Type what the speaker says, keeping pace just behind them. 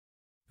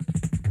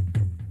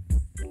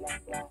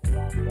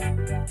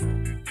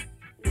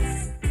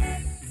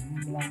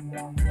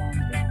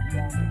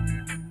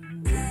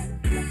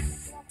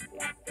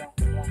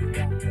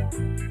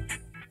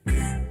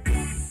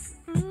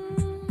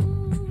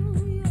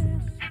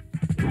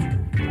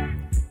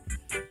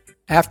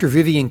After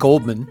Vivian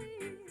Goldman,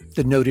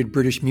 the noted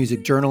British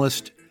music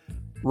journalist,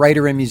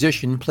 writer, and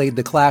musician, played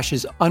The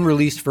Clash's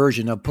unreleased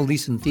version of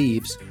Police and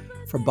Thieves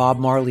for Bob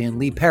Marley and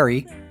Lee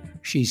Perry,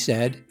 she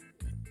said,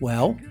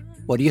 "Well,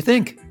 what do you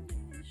think?"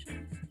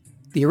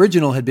 The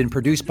original had been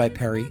produced by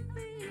Perry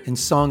and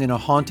sung in a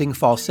haunting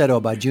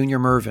falsetto by Junior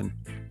Murvin.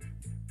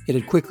 It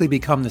had quickly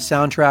become the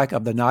soundtrack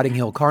of the Notting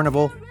Hill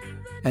Carnival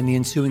and the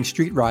ensuing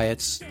street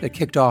riots that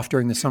kicked off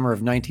during the summer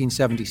of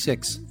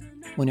 1976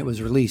 when it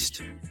was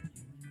released.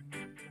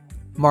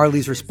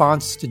 Marley's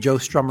response to Joe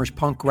Strummer's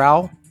punk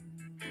growl?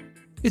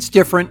 "It's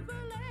different,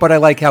 but I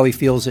like how he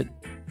feels it."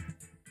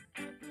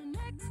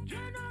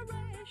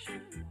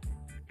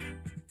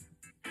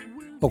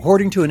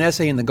 According to an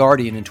essay in The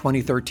Guardian in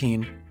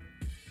 2013,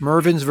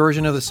 Murvin's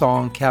version of the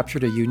song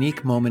captured a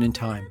unique moment in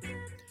time.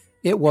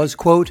 It was,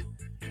 quote,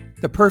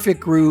 "the perfect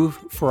groove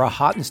for a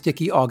hot and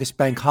sticky August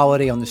bank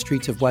holiday on the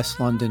streets of West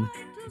London.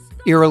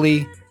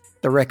 Eerily,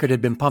 the record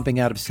had been pumping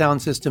out of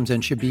sound systems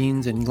and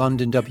shebeens in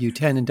London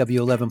W10 and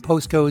W11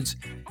 postcodes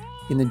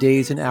in the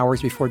days and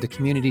hours before the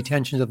community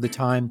tensions of the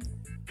time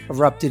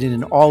erupted in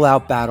an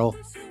all-out battle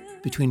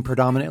between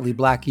predominantly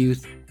black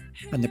youth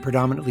and the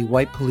predominantly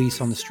white police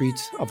on the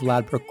streets of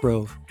Ladbroke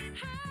Grove.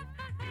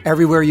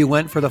 Everywhere you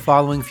went for the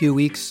following few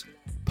weeks,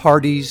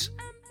 parties,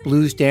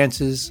 blues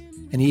dances,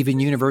 and even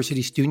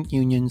university student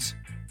unions,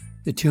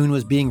 the tune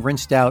was being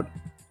rinsed out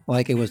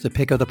like it was the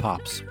pick of the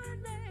pops."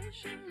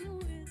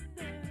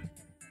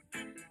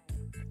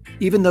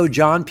 Even though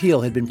John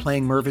Peel had been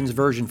playing Murvin's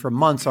version for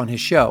months on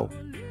his show,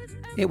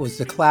 it was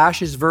The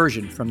Clash's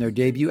version from their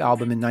debut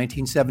album in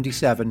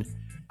 1977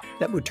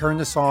 that would turn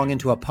the song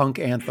into a punk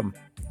anthem.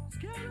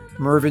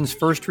 Murvin's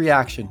first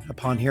reaction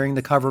upon hearing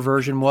the cover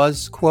version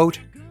was, quote,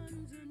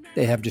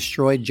 "They have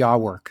destroyed jaw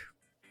work."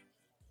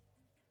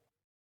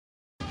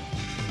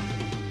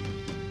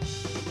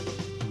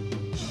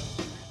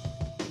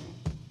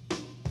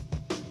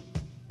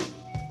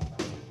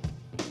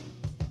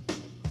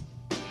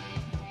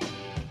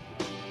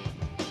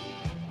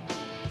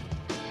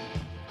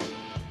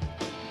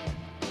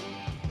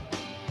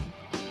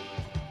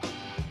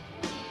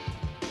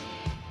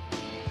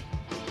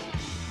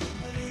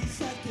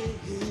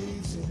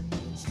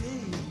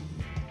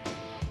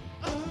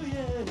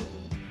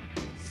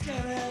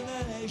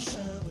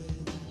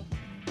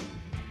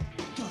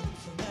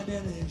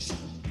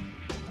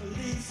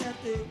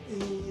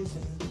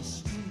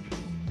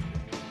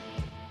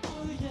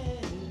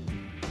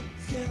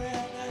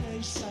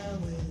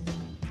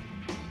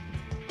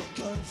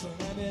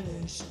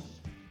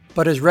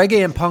 But as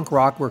reggae and punk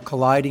rock were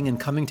colliding and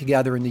coming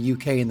together in the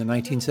UK in the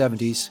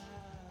 1970s,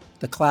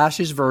 The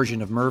Clash's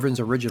version of Murvin's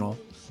original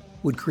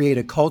would create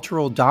a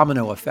cultural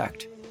domino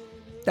effect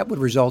that would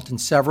result in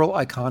several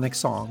iconic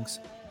songs,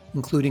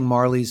 including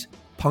Marley's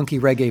Punky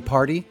Reggae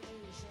Party,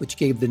 which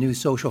gave the new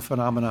social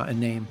phenomena a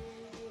name.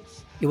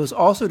 It was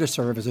also to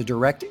serve as a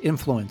direct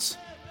influence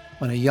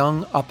on a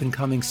young,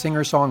 up-and-coming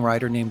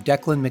singer-songwriter named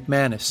Declan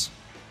McManus.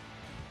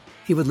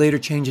 He would later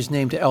change his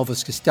name to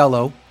Elvis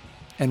Costello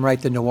and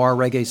write the noir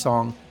reggae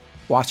song,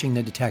 Watching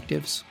the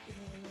Detectives.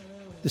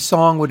 The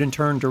song would in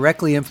turn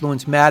directly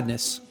influence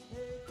Madness,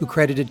 who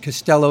credited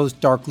Costello's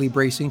darkly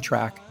bracing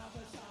track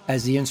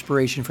as the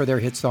inspiration for their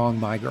hit song,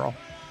 My Girl.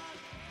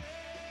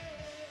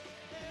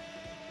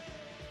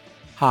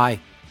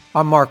 Hi,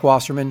 I'm Mark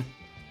Wasserman.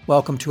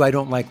 Welcome to I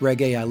Don't Like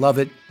Reggae, I Love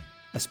It,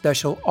 a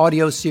special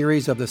audio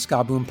series of the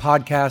Ska Boom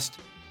podcast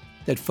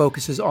that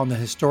focuses on the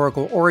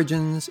historical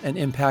origins and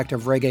impact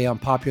of reggae on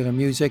popular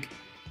music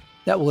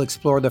that will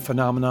explore the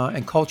phenomena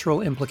and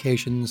cultural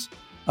implications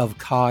of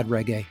cod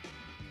reggae.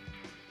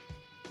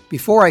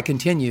 Before I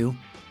continue,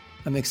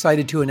 I'm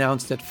excited to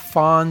announce that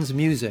Fonz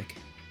Music,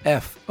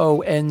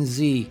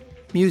 F-O-N-Z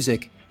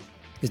Music,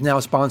 is now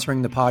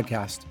sponsoring the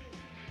podcast.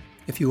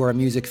 If you are a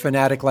music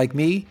fanatic like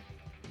me,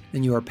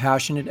 then you are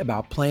passionate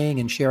about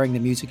playing and sharing the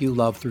music you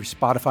love through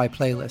Spotify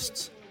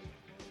playlists.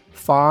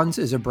 Fonz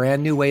is a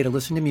brand new way to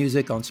listen to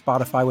music on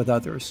Spotify with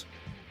others.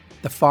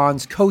 The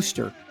Fonz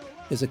Coaster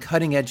is a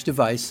cutting-edge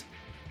device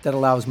that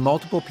allows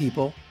multiple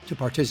people to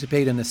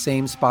participate in the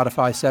same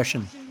Spotify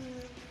session.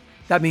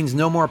 That means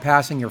no more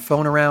passing your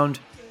phone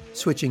around,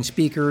 switching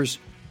speakers,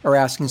 or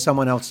asking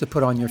someone else to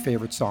put on your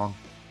favorite song.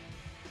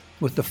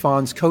 With the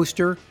Fonz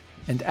Coaster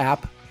and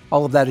app,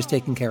 all of that is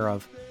taken care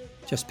of.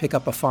 Just pick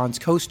up a Fonz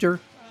Coaster,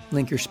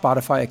 link your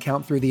Spotify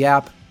account through the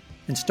app,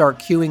 and start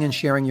queuing and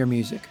sharing your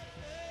music.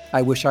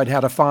 I wish I'd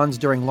had a Fonz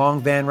during long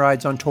van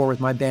rides on tour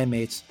with my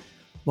bandmates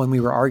when we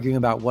were arguing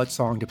about what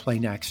song to play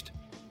next.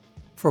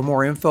 For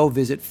more info,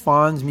 visit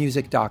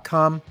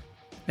fonzmusic.com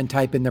and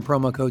type in the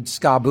promo code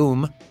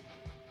SKABOOM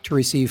to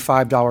receive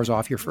 $5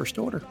 off your first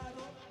order.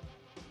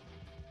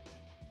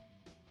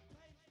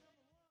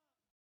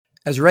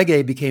 As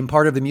reggae became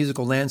part of the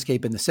musical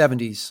landscape in the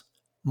 70s,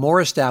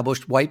 More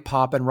established white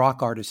pop and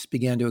rock artists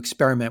began to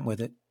experiment with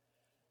it.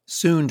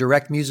 Soon,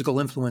 direct musical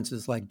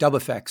influences like dub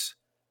effects,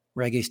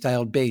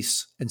 reggae-styled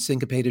bass, and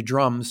syncopated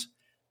drums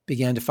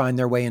began to find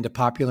their way into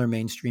popular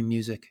mainstream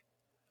music.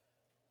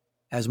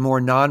 As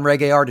more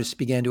non-reggae artists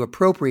began to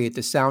appropriate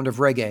the sound of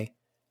reggae,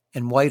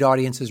 and white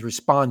audiences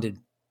responded,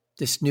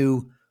 this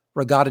new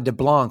Reggae de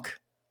Blanc,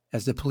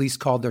 as the Police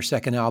called their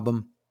second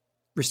album,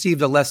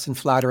 received a less than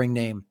flattering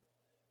name,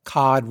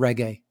 Cod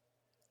Reggae.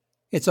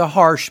 It's a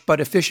harsh but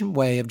efficient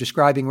way of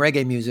describing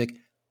reggae music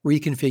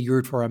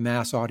reconfigured for a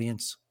mass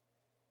audience.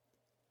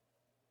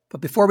 But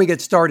before we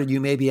get started,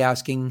 you may be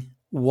asking,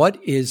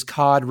 what is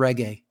Cod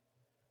Reggae?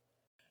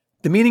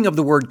 The meaning of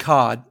the word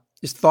cod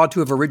is thought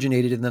to have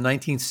originated in the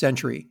 19th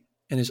century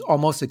and is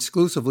almost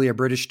exclusively a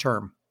British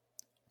term.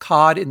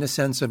 Cod, in the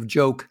sense of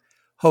joke,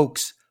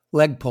 hoax,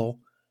 leg pull,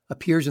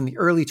 appears in the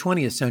early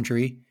 20th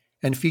century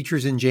and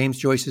features in James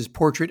Joyce's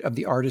portrait of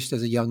the artist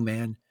as a young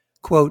man.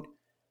 Quote,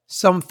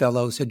 "Some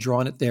fellows had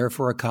drawn it there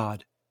for a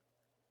cod."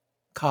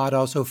 Cod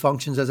also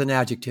functions as an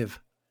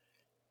adjective.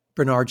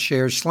 Bernard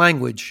Shares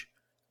Slangwich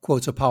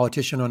quotes a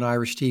politician on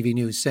Irish TV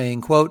News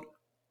saying, quote,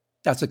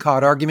 "That's a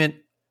cod argument.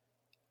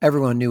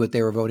 Everyone knew what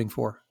they were voting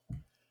for."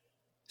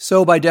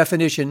 So by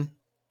definition,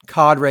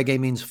 cod reggae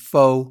means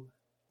faux,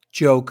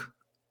 joke,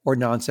 or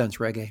nonsense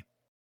reggae.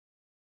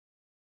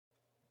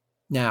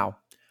 Now,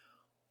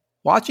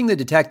 Watching the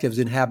Detectives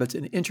inhabits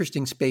an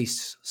interesting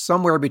space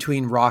somewhere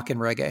between rock and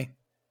reggae.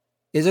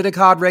 Is it a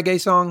cod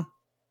reggae song?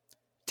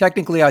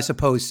 Technically, I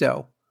suppose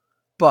so.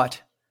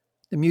 But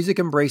the music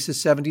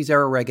embraces 70s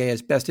era reggae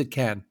as best it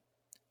can.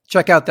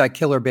 Check out that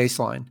killer bass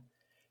line.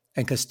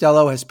 And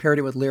Costello has paired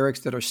it with lyrics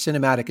that are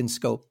cinematic in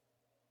scope.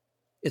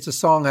 It's a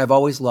song I've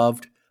always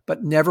loved,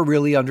 but never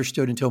really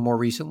understood until more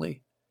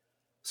recently.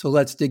 So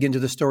let's dig into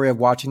the story of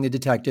Watching the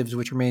Detectives,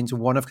 which remains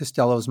one of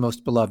Costello's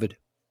most beloved.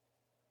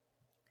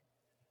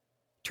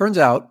 Turns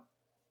out,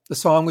 the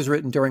song was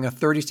written during a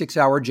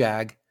 36-hour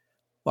jag,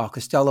 while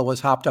Costello was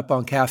hopped up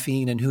on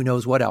caffeine and who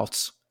knows what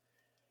else.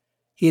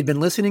 He had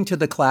been listening to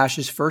The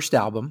Clash's first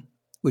album,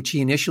 which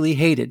he initially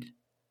hated,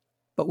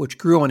 but which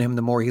grew on him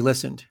the more he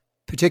listened,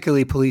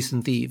 particularly Police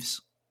and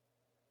Thieves.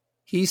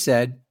 He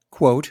said,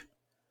 quote,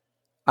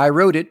 "I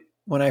wrote it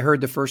when I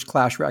heard the first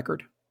Clash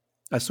record.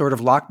 I sort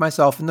of locked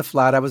myself in the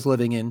flat I was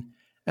living in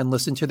and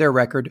listened to their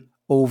record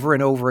over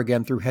and over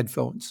again through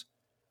headphones.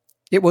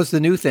 It was the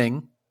new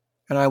thing,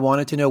 and I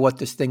wanted to know what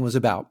this thing was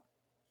about.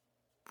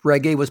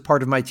 Reggae was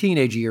part of my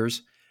teenage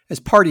years as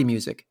party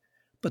music,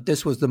 but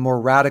this was the more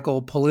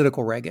radical,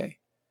 political reggae.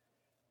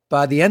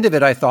 By the end of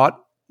it, I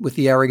thought, with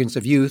the arrogance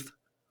of youth,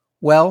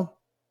 well,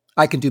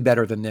 I can do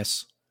better than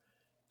this.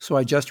 So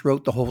I just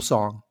wrote the whole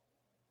song.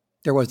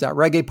 There was that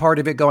reggae part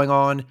of it going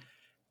on,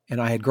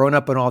 and I had grown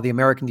up on all the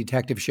American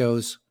detective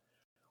shows.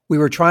 We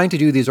were trying to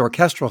do these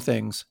orchestral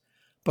things,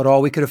 but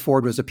all we could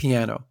afford was a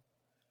piano.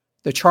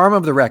 The charm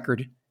of the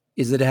record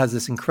is that it has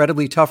this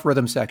incredibly tough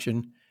rhythm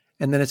section,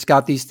 and then it's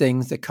got these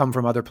things that come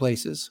from other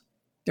places.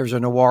 There's a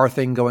noir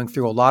thing going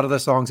through a lot of the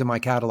songs in my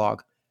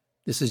catalog.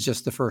 This is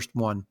just the first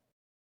one."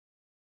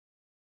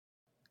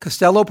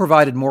 Costello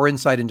provided more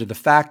insight into the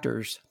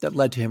factors that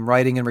led to him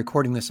writing and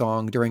recording the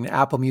song during the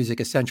Apple Music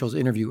Essentials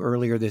interview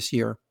earlier this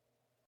year.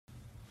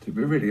 To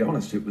be really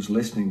honest, it was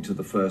listening to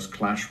the first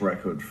Clash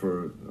record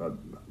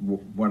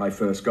when I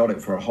first got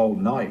it for a whole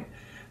night.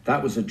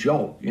 That was a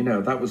jolt,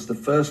 that was the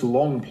first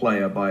long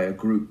player by a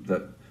group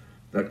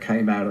that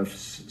came out of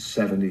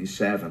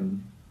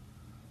 77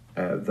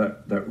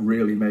 that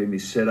really made me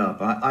sit up.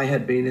 I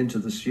had been into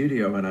the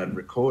studio and I'd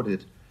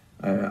recorded.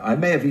 I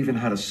may have even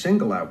had a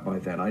single out by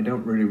then. I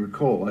don't really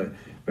recall.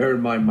 Bear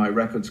in mind, my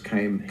records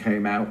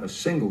came out as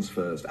singles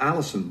first.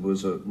 Allison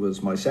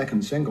was my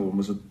second single and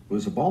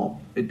was a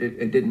bomb.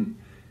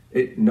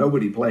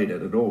 Nobody played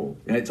it at all.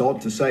 And it's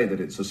odd to say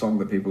that it's a song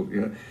that people.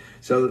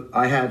 So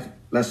I had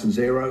Less Than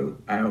Zero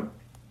out.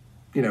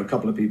 A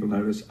couple of people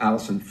noticed.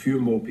 Allison, few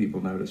more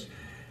people noticed.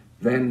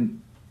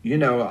 Then,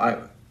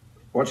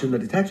 Watching the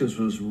Detectives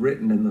was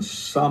written in the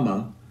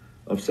summer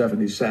of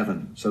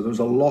 77. So there was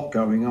a lot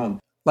going on.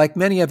 Like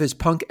many of his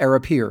punk-era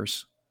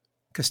peers,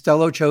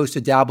 Costello chose to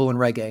dabble in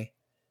reggae,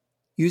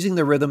 using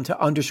the rhythm to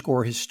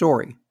underscore his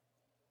story.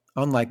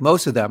 Unlike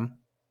most of them,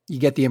 you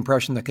get the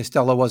impression that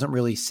Costello wasn't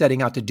really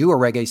setting out to do a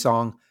reggae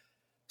song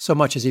so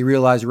much as he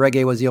realized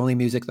reggae was the only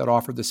music that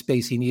offered the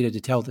space he needed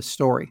to tell the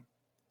story.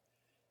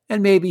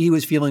 And maybe he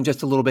was feeling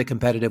just a little bit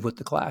competitive with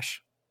The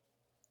Clash.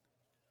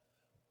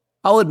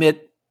 I'll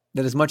admit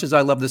that as much as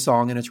I love the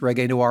song and its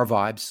reggae noir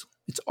vibes,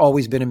 it's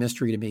always been a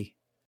mystery to me.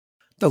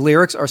 The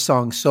lyrics are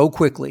sung so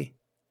quickly,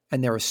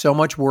 and there is so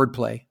much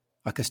wordplay,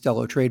 a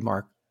Costello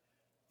trademark,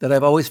 that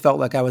I've always felt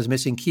like I was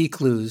missing key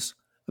clues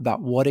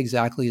about what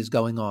exactly is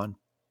going on.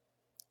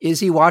 Is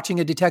he watching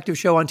a detective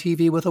show on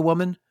TV with a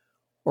woman?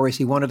 Or is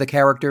he one of the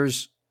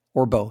characters?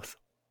 Or both?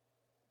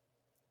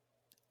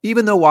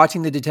 Even though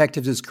Watching the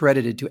Detectives is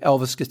credited to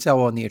Elvis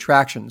Costello and the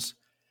Attractions,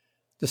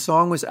 the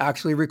song was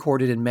actually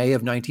recorded in May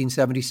of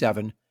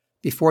 1977,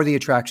 before the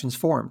Attractions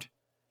formed.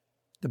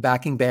 The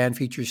backing band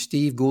features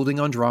Steve Goulding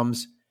on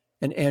drums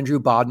and Andrew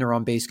Bodner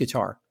on bass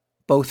guitar,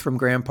 both from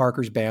Graham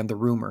Parker's band The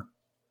Rumor.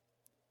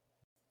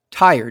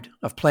 Tired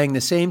of playing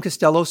the same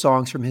Costello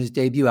songs from his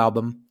debut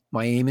album,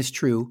 My Aim Is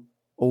True,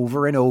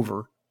 over and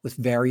over with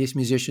various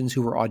musicians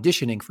who were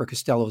auditioning for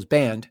Costello's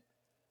band,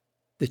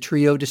 the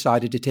trio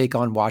decided to take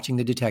on Watching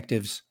the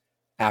Detectives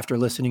after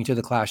listening to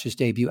The Clash's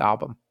debut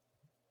album.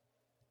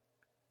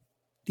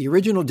 The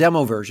original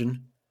demo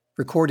version,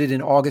 recorded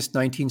in August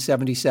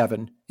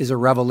 1977, is a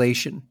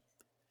revelation.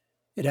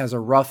 It has a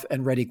rough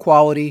and ready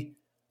quality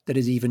that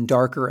is even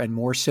darker and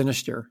more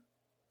sinister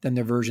than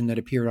the version that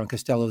appeared on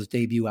Costello's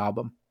debut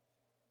album.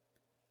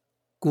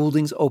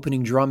 Goulding's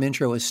opening drum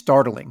intro is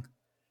startling,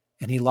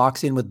 and he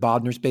locks in with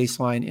Bodner's bass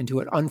line into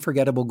an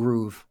unforgettable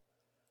groove.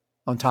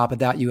 On top of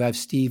that, you have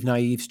Steve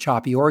Naive's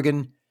choppy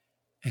organ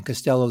and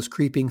Costello's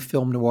creeping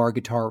film noir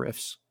guitar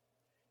riffs.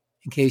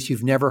 In case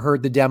you've never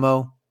heard the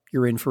demo,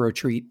 you're in for a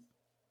treat.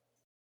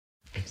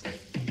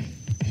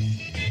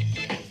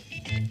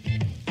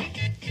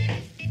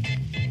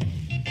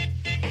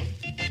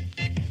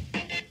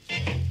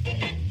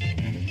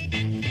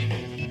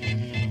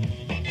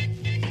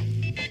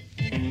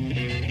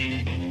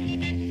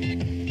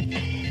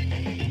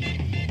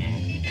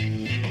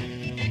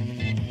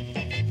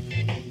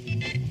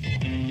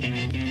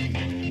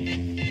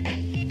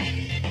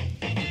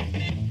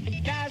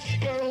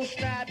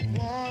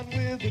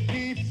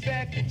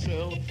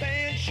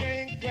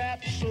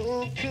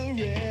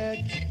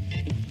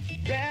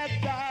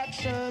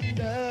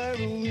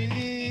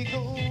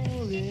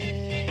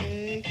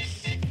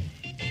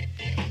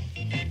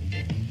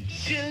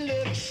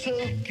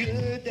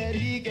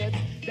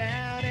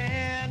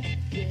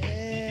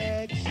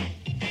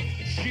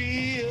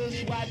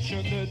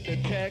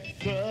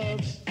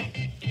 Detectives,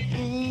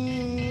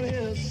 ooh,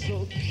 he's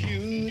so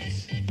cute.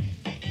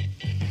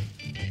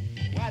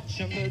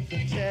 Watching the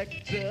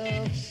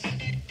detectives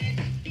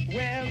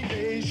when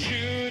they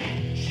shoot,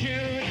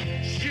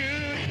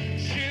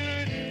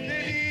 they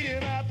lead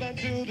him up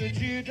until the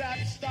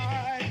teardrops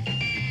start.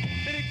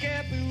 But it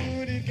can't be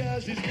wounded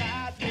 'cause he's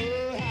got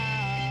no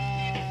hide.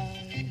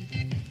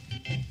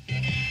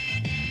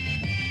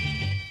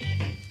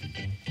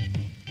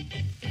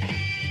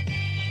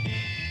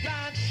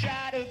 Blind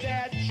shot of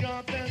that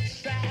jumping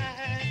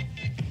sign,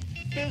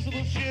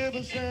 visible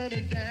shivers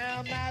running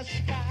down my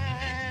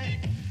spine.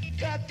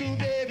 Got through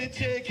baby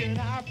taking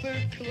off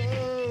her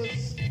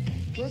clothes.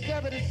 Close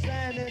up at a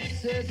sign that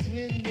says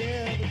we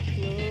never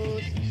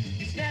close.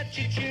 You snatch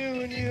your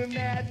chew and you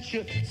match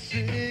your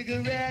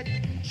cigarette.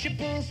 She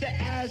pulls the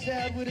eyes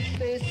out with a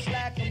face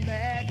like a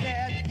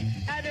magnet.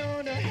 I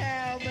don't know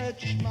how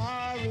much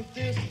more of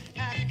this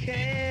I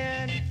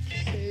can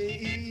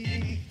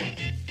say.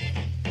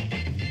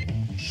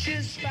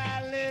 She's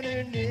filing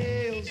her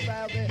nails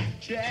while they're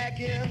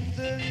dragging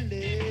the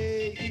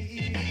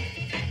lake.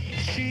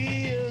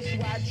 She is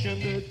watching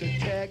the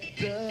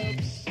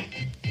detectives.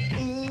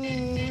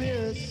 Ooh,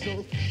 you're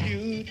so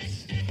cute.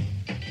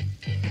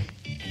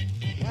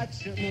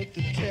 Watching the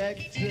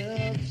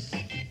detectives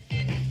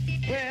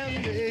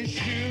when they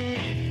shoot.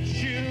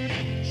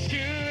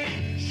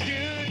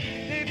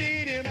 They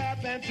beat him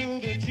up until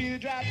the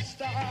teardrops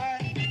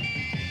start.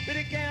 But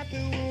he can't be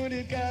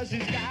wounded 'cause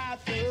he's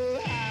got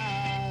the hide.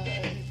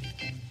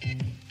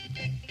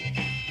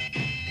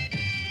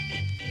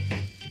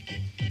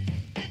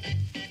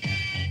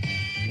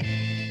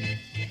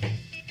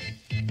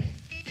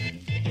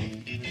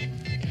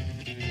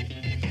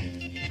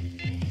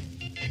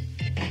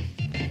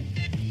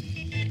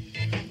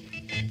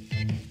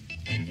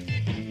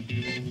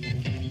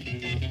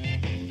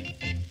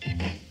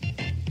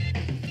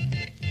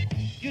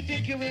 You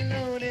think you're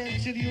alone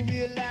until you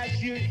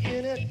realize you're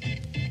in it.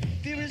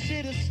 Fear is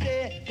here to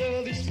stay,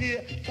 love is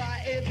here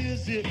by a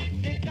visit.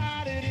 They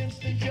got it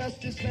instant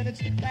justice when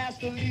it's past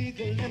the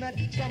legal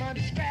limit. Someone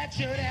is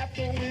scratching at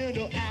the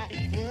window.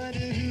 I wonder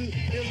who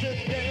is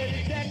it. The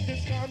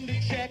detectives come to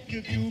check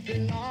if you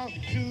belong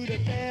to the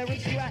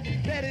parents who are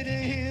ready to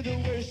hear the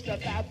worst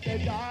about their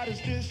daughter's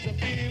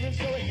disappearance.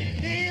 So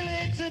it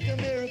nearly took a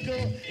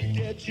miracle to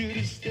get you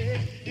to stay.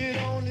 It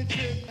only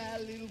took my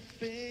little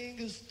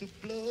fingers to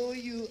blow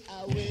you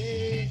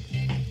away.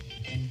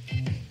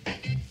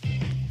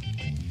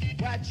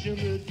 Watching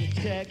the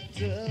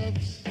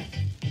detectives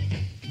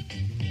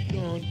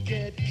don't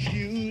get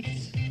cute.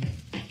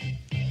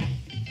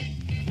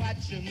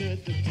 Watching the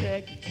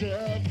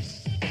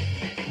detectives,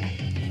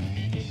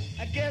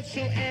 I get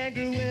so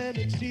angry when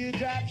the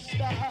teardrops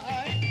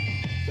start.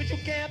 But you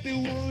can't be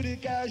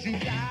wounded 'cause you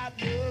got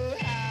no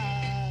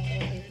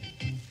hide.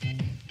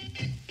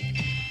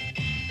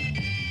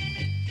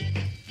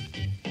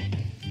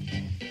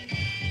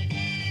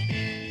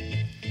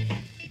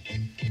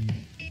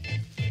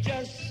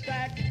 Just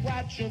like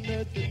watching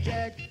the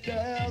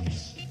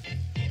detectives.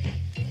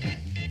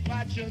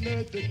 Watching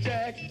the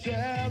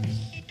detectives.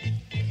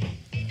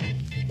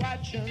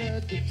 Watching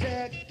the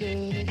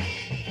detectives.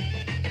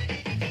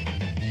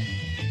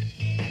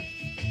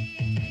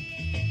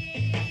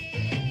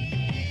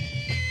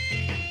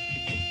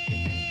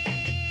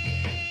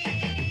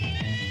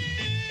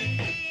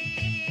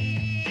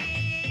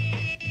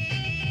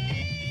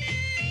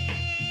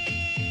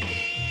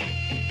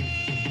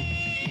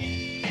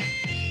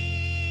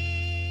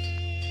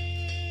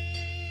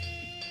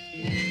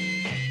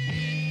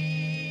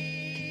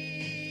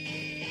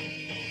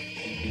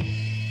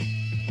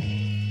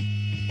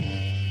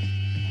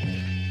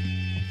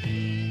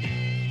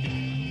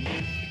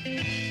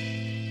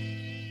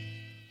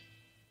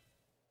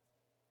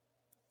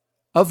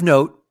 Of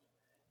note,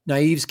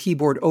 Naiv's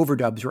keyboard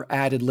overdubs were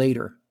added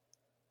later.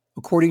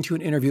 According to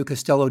an interview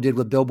Costello did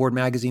with Billboard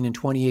magazine in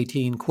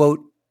 2018,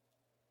 quote,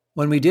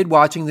 "When we did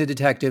Watching the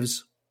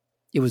Detectives,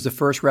 it was the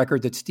first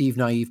record that Steve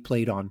Naive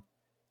played on.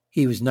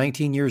 He was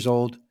 19 years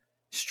old,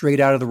 straight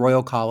out of the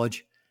Royal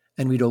College,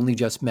 and we'd only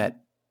just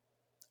met.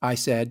 I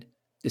said,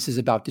 'This is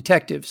about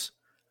detectives.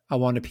 I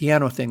want a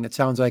piano thing that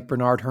sounds like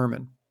Bernard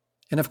Herrmann.'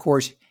 And of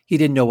course, he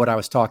didn't know what I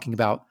was talking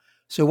about.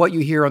 So what you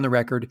hear on the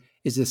record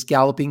is this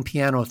galloping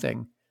piano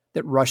thing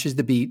that rushes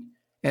the beat,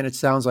 and it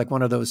sounds like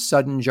one of those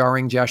sudden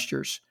jarring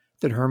gestures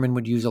that Herrmann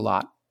would use a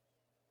lot.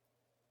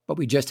 But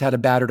we just had a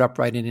battered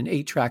upright in an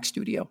 8-track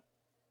studio."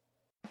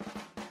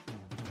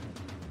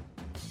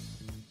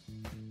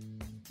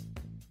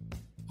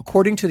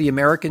 According to the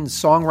American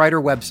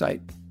Songwriter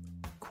website,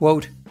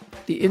 quote,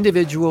 "The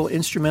individual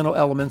instrumental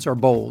elements are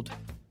bold,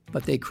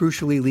 but they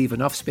crucially leave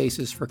enough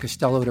spaces for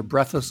Costello to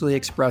breathlessly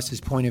express his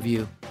point of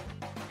view.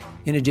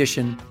 In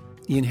addition,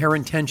 the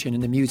inherent tension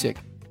in the music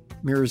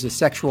mirrors the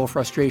sexual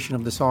frustration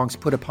of the songs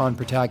put upon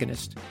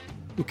protagonist,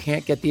 who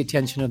can't get the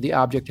attention of the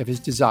object of his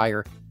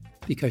desire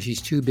because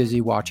he's too busy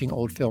watching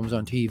old films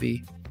on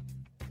TV."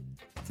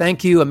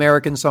 Thank you,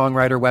 American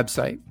Songwriter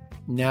website.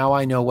 Now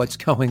I know what's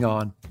going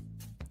on.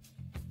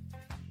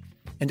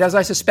 And as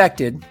I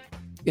suspected,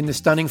 in the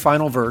stunning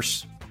final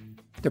verse,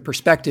 the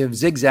perspective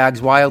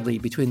zigzags wildly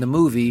between the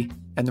movie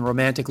and the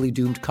romantically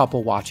doomed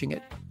couple watching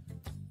it.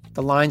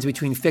 The lines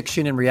between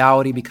fiction and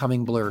reality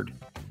becoming blurred.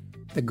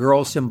 The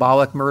girl's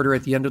symbolic murder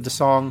at the end of the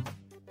song,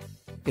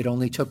 "It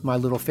only took my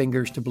little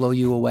fingers to blow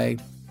you away,"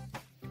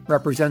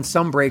 represents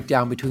some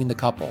breakdown between the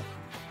couple.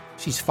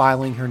 She's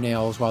filing her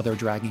nails while they're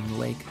dragging the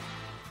lake.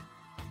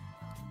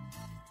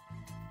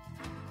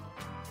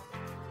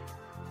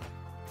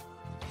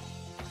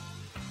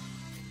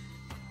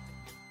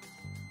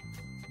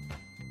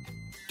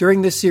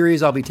 During this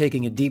series, I'll be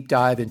taking a deep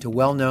dive into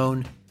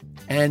well-known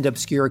and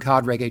obscure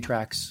cod reggae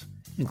tracks,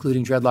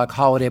 including Dreadlock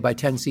Holiday by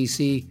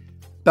 10cc,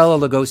 Bela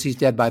Lugosi's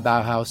Dead by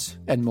Bauhaus,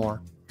 and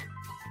more.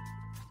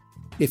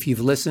 If you've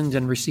listened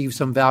and received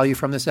some value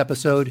from this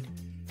episode,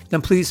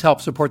 then please help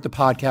support the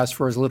podcast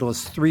for as little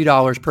as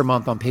 $3 per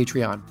month on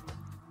Patreon.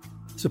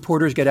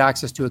 Supporters get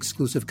access to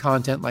exclusive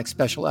content like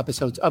special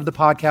episodes of the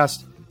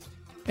podcast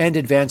and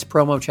advanced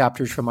promo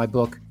chapters from my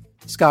book,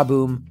 Ska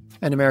Boom,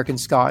 An American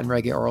Ska and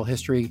Reggae Oral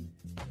History,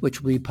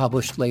 which will be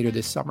published later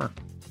this summer.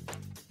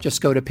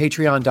 Just go to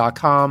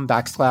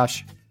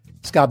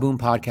patreon.com/Ska Boom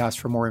Podcast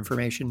for more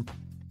information.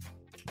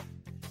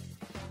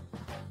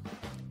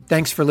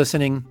 Thanks for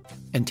listening,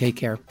 and take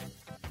care.